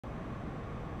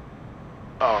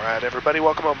Alright everybody,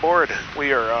 welcome on board.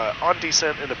 We are on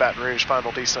descent into Baton Rouge,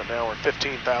 final descent now. We're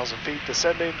 15,000 feet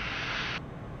descending.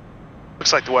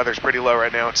 Looks like the weather's pretty low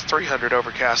right now. It's 300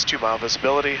 overcast, 2-mile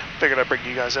visibility. Figured I'd bring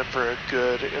you guys in for a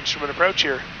good instrument approach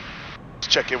here. Let's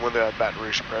check in with the Baton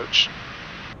Rouge approach.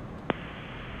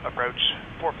 Approach,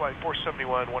 4 flight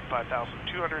 471,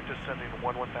 15,200, descending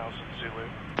 11,000 Zulu.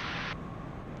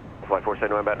 Flight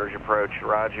 471 Baton Rouge approach,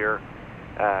 Roger.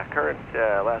 Current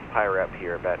last PIREP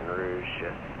here at Baton Rouge,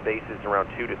 space is around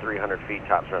 200 to 300 feet,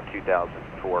 tops around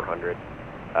 2,400.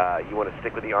 You want to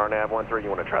stick with the RNAV 13 or you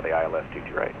want to try the ILS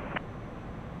 22 right?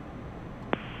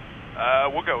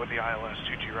 We'll go with the ILS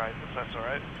 22 right, if that's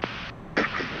alright.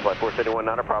 Flight 471,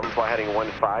 not a problem. Fly heading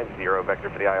 150, vector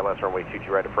for the ILS runway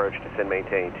 22 right approach, descend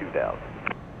maintain 2,000.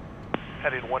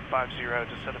 Heading 150,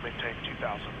 descend and maintain 2,000.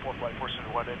 4 flight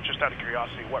 471, and just out of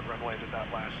curiosity, what runway did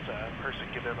that last person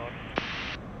get in on?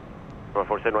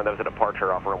 471, that was a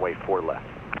departure off runway 4 left.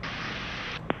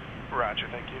 Roger,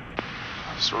 thank you.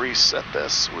 Let's reset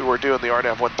this. We were doing the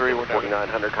RNAV 13. We're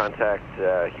 4900 contact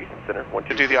Houston Center.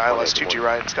 To do the ILS 22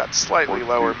 right. It's got slightly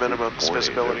lower minimums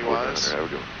visibility wise.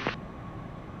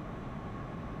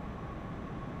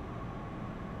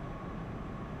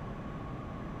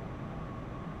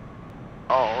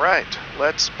 All right,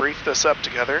 let's brief this up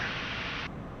together.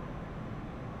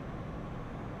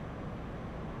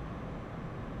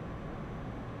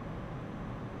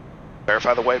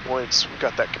 Verify the waypoints. We've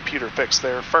got that computer fix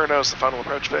there. Furnos, the final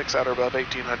approach fix, at or above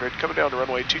 1800. Coming down to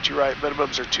runway 22 right.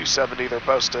 Minimums are 270. They're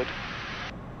posted.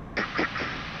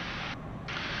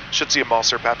 Should see a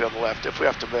Malser Pappy on the left. If we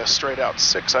have to miss, straight out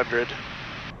 600.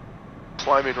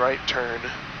 Climbing right turn,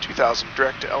 2000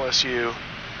 direct to LSU.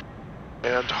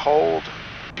 And hold.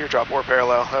 Teardrop or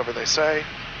parallel, however they say.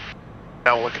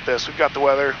 Now we'll look at this. We've got the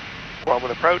weather. Along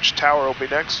with approach. Tower will be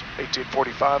next.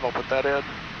 1845. I'll put that in.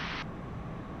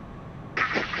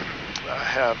 I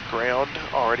have ground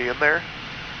already in there.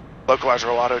 Localizer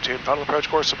will auto tune. Final approach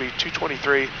course will be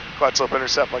 223. Glide slope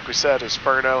intercept, like we said, is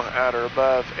Furno at or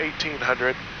above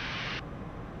 1800.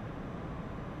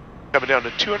 Coming down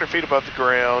to 200 feet above the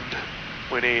ground,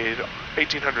 we need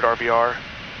 1800 RVR.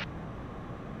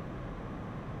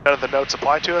 None of the notes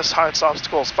apply to us. Highest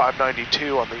obstacle is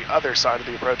 592 on the other side of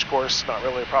the approach course. Not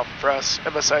really a problem for us.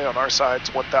 MSA on our side is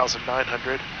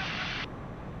 1900.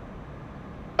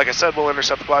 Like I said, we'll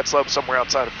intercept the glide slope somewhere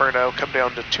outside of Furno, come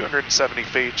down to 270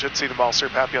 feet, should see the Malser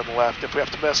Pappy on the left. If we have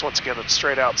to miss, once again, it's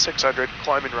straight out 600,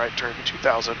 climbing right turn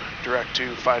 2000, direct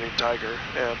to Fighting Tiger,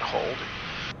 and hold.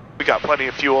 We got plenty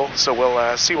of fuel, so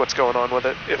we'll see what's going on with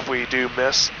it if we do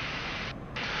miss.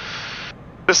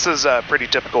 This is pretty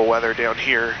typical weather down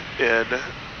here in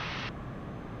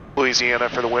Louisiana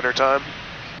for the winter time,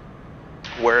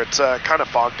 where it's kind of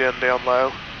fogged in down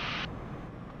low.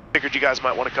 Figured you guys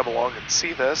might want to come along and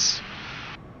see this.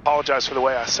 Apologize for the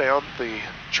way I sound. The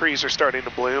trees are starting to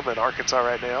bloom in Arkansas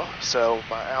right now, so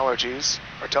my allergies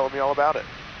are telling me all about it.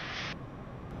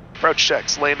 Approach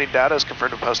checks. Landing data is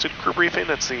confirmed and posted. Crew briefing.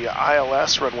 It's the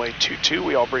ILS runway 22.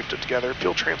 We all briefed it together.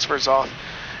 Fuel transfers off.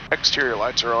 Exterior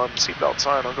lights are on. Seatbelt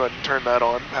sign. I'll go ahead and turn that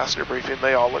on. Passenger briefing.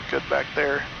 They all look good back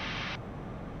there.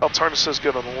 Belt harness is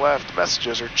good on the left.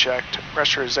 Messages are checked.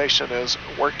 Pressurization is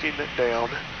working down.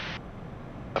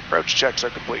 Approach checks are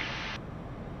complete.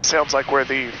 Sounds like we're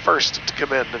the first to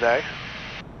come in today.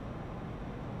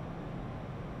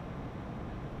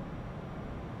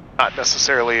 Not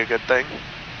necessarily a good thing.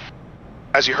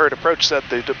 As you heard, approach said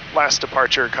the last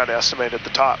departure kind of estimated the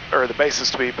top, or the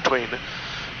basis to be between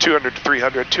 200 to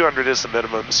 300. 200 is the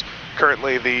minimums.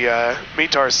 Currently the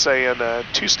METAR is saying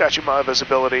 2 statute mile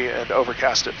visibility and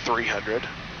overcast at 300.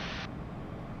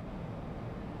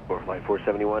 Flight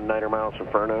 471, 9 miles from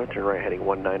Furno, turn right heading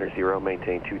 190,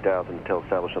 maintain 2000 until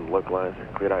established on the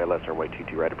localizer. Cleared ILS runway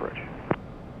 22 right approach.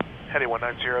 Heading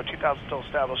 190, 2000 still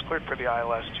established, cleared for the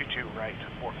ILS 22 right,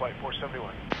 for flight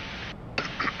 471.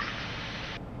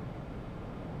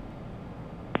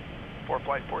 For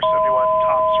flight 471,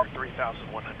 tops are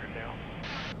 3,100 now.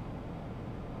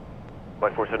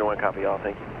 Flight 471, copy all,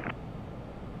 thank you.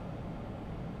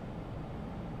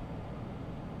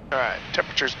 Alright,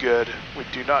 temperature's good. We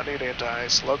do not need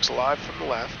anti-ice. Loke's alive from the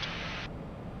left.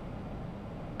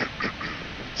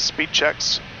 Speed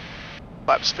checks.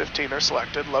 Flaps 15 are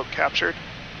selected. Loke captured.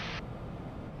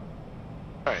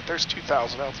 Alright, there's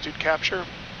 2,000 altitude capture.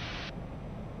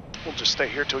 We'll just stay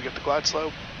here till we get the glide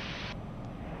slope.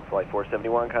 Flight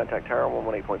 471, contact tower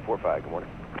 118.45, good morning.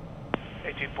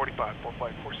 1845, for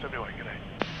flight 471, good night.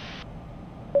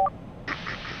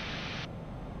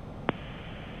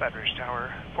 Baton Rouge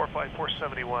Tower, 4 flight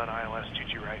 471, ILS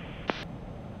 22 right.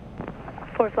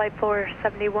 For flight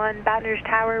 471, Baton Rouge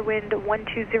Tower, wind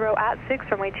 120 at 6,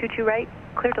 runway 22 right,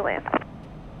 clear to land.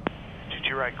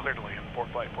 22 right, clear to land, for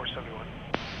flight 471.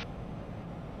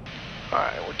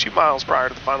 Alright, we're 2 miles prior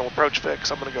to the final approach fix.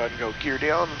 I'm going to go ahead and go gear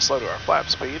down and slow to our flap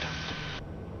speed.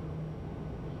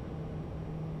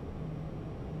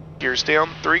 Gears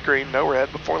down, 3 green, no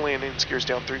red. Before landings, gears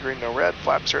down, 3 green, no red.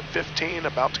 Flaps are at 15,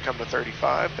 about to come to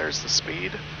 35. There's the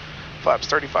speed. Flaps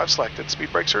 35 selected,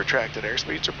 speed brakes are retracted,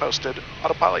 airspeeds are posted,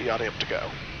 autopilot yaw amp to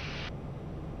go.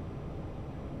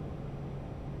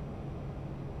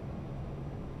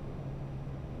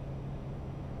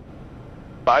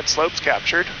 Side slopes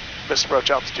captured, missed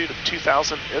approach altitude of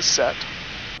 2,000 is set.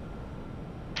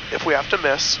 If we have to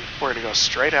miss, we're going to go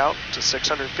straight out to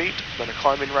 600 feet, then a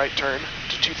climbing right turn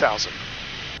to 2,000.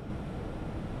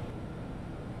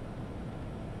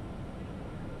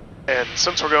 And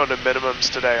since we're going to minimums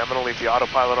today, I'm going to leave the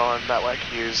autopilot on. That way I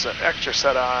can use an extra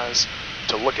set of eyes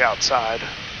to look outside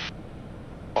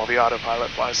while the autopilot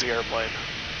flies the airplane.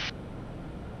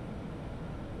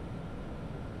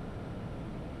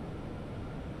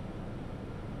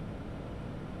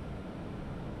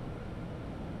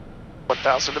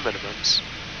 $1,000 to minimums.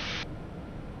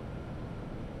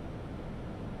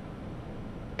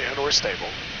 And we're stable.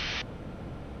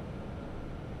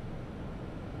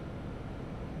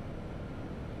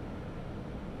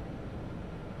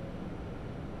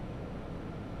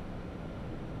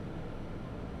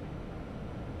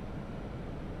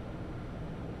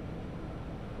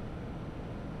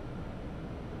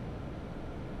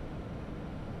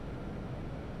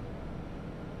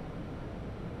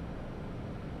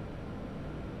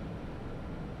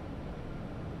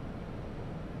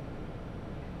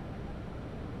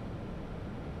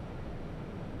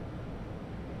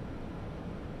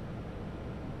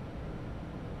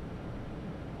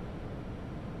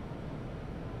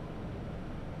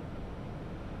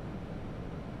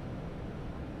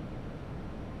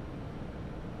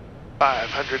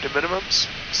 $500 to minimums,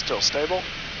 still stable.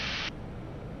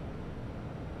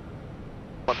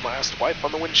 One last wipe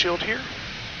on the windshield here.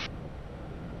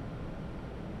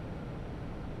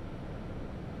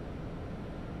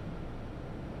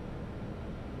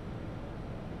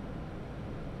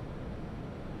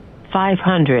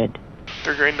 $500.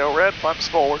 3 green, no red, flaps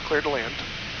full, we're clear to land.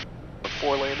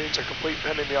 4 landings are complete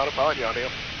pending the autopilot yaw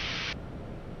amp.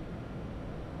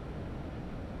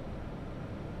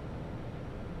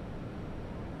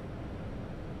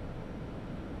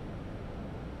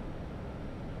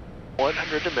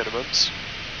 $100 to minimums.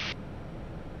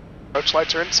 Approach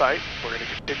lights are in sight. We're going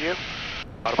to continue.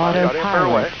 Autopilot yaw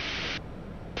amp away.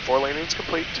 4 landings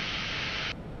complete.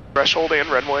 Threshold and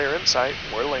runway are in sight.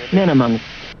 We're landing.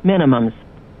 Minimums.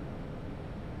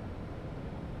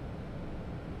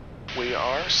 We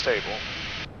are stable.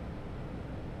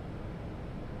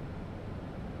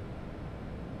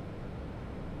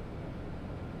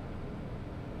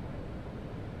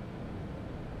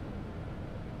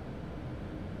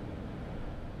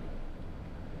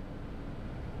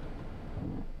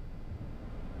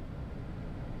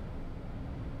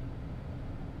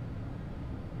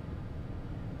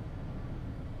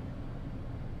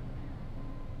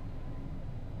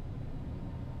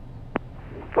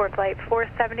 For flight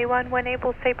 471, when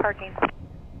able, stay parking.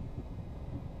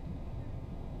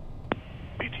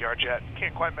 BTR jet,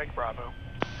 can't quite make Bravo.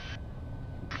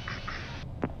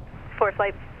 For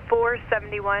flight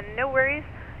 471, no worries.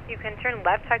 You can turn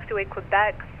left, taxiway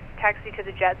Quebec, taxi to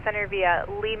the jet center via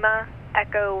Lima,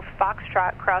 Echo,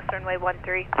 Foxtrot, cross runway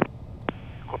 13.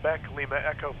 Quebec, Lima,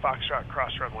 Echo, Foxtrot,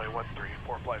 cross runway 13,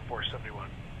 for flight 471.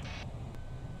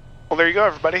 Well, there you go,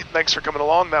 everybody. Thanks for coming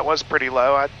along. That was pretty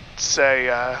low. I'd say,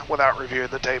 without reviewing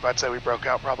the tape, I'd say we broke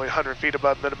out probably 100 feet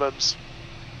above minimums.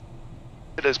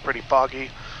 It is pretty foggy.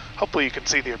 Hopefully you can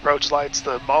see the approach lights.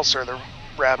 The Malser, the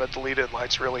Rabbit, the lead-in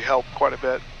lights really help quite a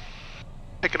bit.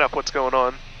 Picking up what's going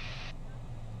on.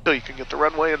 So you can get the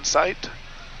runway in sight.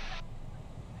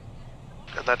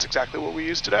 And that's exactly what we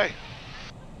used today.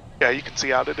 Yeah, you can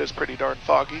see out it is pretty darn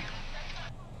foggy.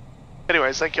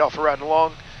 Anyways, thank you all for riding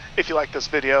along. If you like this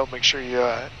video, make sure you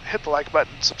hit the like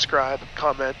button, subscribe,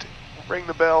 comment, ring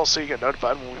the bell so you get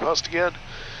notified when we post again.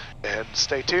 And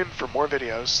stay tuned for more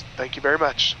videos. Thank you very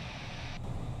much.